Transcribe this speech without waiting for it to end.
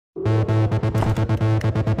Hey,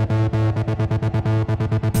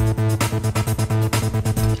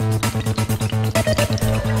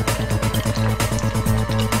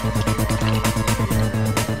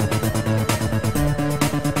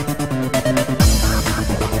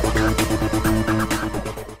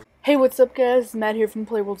 what's up guys? Matt here from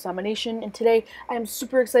PlayWorldZombination, and today I am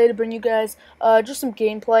super excited to bring you guys just some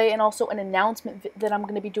gameplay and also an announcement that I'm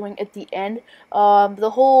going to be doing at the end.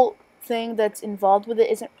 The whole thing that's involved with it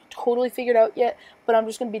isn't totally figured out yet, but I'm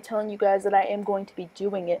just going to be telling you guys that I am going to be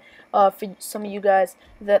doing it for some of you guys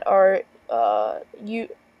that are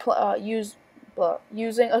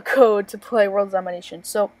using a code to play World Zombination.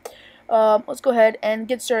 So let's go ahead and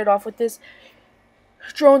get started off with this.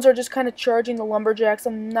 Drones are just kind of charging the lumberjacks.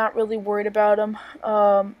 I'm not really worried about them.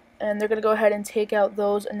 And they're going to go ahead and take out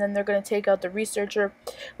those, and then they're going to take out the researcher.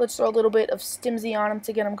 Let's throw a little bit of stimsy on them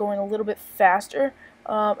to get them going a little bit faster.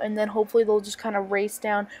 And then hopefully they'll just kind of race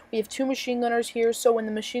down. We have two machine gunners here, so when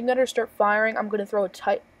the machine gunners start firing, I'm going to throw a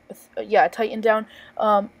Titan down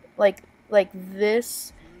like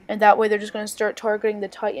this. And that way they're just going to start targeting the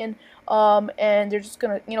Titan. And they're just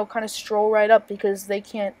going to, kind of stroll right up because they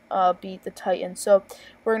can't beat the Titan. So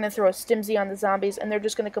we're going to throw a stimsy on the zombies, and they're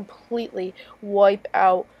just going to completely wipe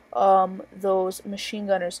out those machine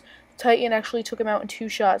gunners. Titan actually took him out in 2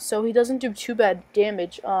 shots, so he doesn't do too bad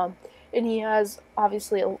damage. And he has,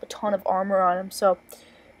 obviously, a ton of armor on him. So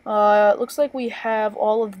it looks like we have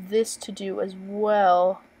all of this to do as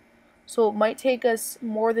well. So it might take us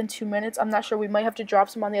more than 2 minutes. I'm not sure. We might have to drop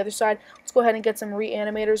some on the other side. Let's go ahead and get some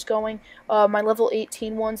reanimators going. My level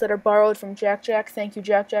 18 ones that are borrowed from Jack. Thank you,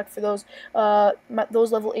 Jack, for those.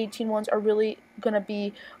 Those level 18 ones are really going to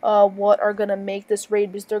be what are going to make this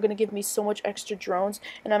raid, because they're going to give me so much extra drones.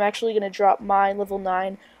 And I'm actually going to drop my level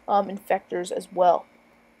 9 infectors as well.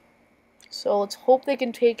 So let's hope they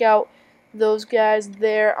can take out those guys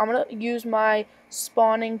there. I'm going to use my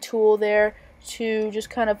spawning tool there to just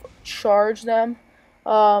kind of charge them,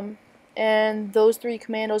 and those 3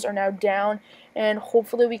 commandos are now down, and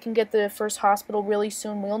hopefully we can get the first hospital really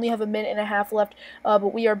soon. We only have a minute and a half left,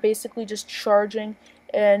 but we are basically just charging,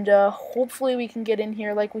 and hopefully we can get in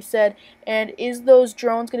here like we said. And is those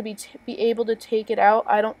drones going to be able to take it out?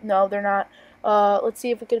 I don't know. They're not. Let's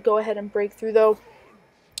see if we could go ahead and break through though.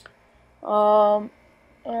 Alright,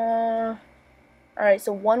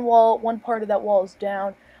 so one part of that wall is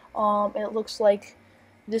down. And it looks like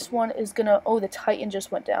this one is gonna, oh, the Titan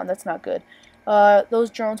just went down. That's not good.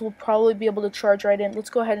 Those drones will probably be able to charge right in.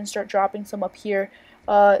 Let's go ahead and start dropping some up here.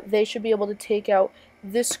 They should be able to take out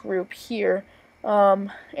this group here.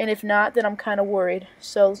 And if not, then I'm kind of worried.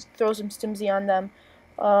 So let's throw some stimsy on them,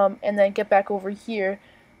 and then get back over here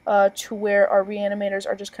to where our reanimators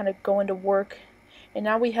are just kind of going to work. And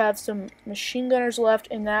now we have some machine gunners left,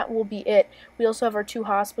 and that will be it. We also have our 2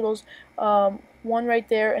 hospitals, one right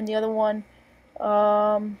there and the other one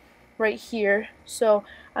right here. So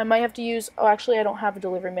I might have to use, oh, actually I don't have a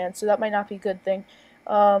delivery man, so that might not be a good thing.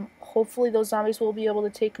 Hopefully those zombies will be able to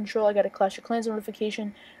take control. I got a Clash of Clans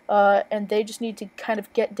notification, and they just need to kind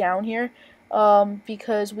of get down here,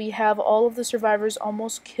 because we have all of the survivors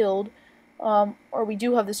almost killed, or we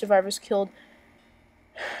do have the survivors killed.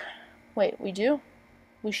 Wait, we do?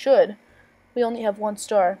 We should. We only have 1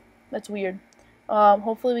 star. That's weird.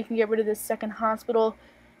 Hopefully we can get rid of this second hospital,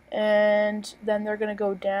 and then they're gonna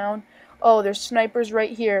go down. Oh, there's snipers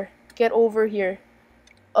right here. Get over here.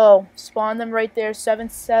 Oh, spawn them right there. 7,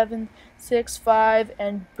 7, 6, 5,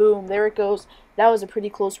 and boom, there it goes. That was a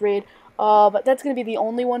pretty close raid. But that's going to be the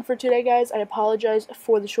only one for today, guys. I apologize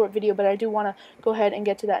for the short video, but I do want to go ahead and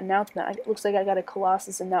get to that announcement. It looks like I got a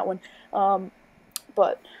Colossus in that one.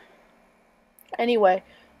 But anyway,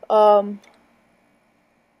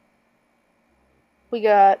 we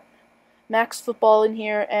got Max Football in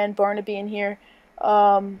here and Barnaby in here.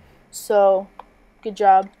 So good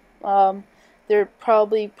job. They're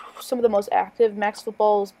probably some of the most active. Max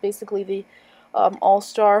Football is basically the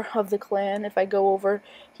all-star of the clan. If I go over,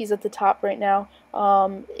 he's at the top right now,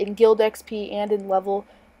 in guild XP and in level.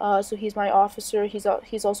 So he's my officer. He's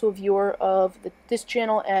also a viewer of this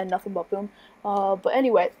channel and Nothing But Boom. But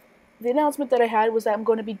anyway, the announcement that I had was that I'm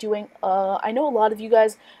going to be doing, I know a lot of you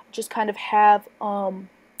guys just kind of have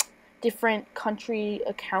different country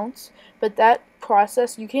accounts, but that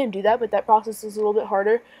process, you can do that, but that process is a little bit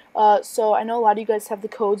harder. So I know a lot of you guys have the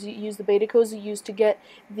codes, you use the beta codes you use to get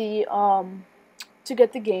the to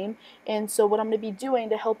get the game. And so what I'm going to be doing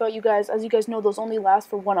to help out you guys, as you guys know, those only last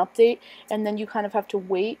for one update, and then you kind of have to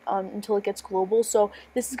wait until it gets global. So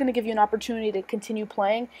this is going to give you an opportunity to continue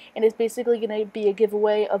playing, and it's basically going to be a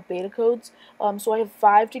giveaway of beta codes. So I have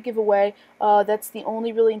 5 to give away. That's the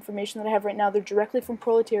only really information that I have right now. They're directly from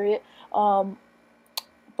Proletariat.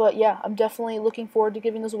 But yeah, I'm definitely looking forward to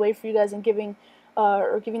giving those away for you guys and giving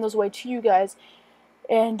those away to you guys.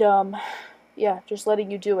 And yeah, just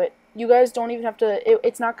letting you do it. You guys don't even have to,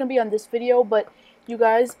 it's not going to be on this video, but you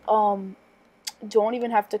guys don't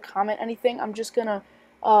even have to comment anything. I'm just going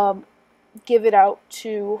to give it out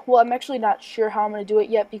to, well, I'm actually not sure how I'm going to do it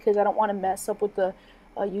yet because I don't want to mess up with the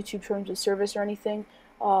YouTube terms of service or anything.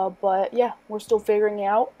 But yeah, we're still figuring it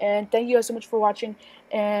out. And thank you guys so much for watching.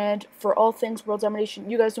 And for all things World Zombination,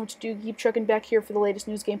 you guys know what to do. Keep checking back here for the latest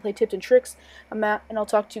news, gameplay, tips, and tricks. I'm Matt, and I'll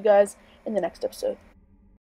talk to you guys in the next episode.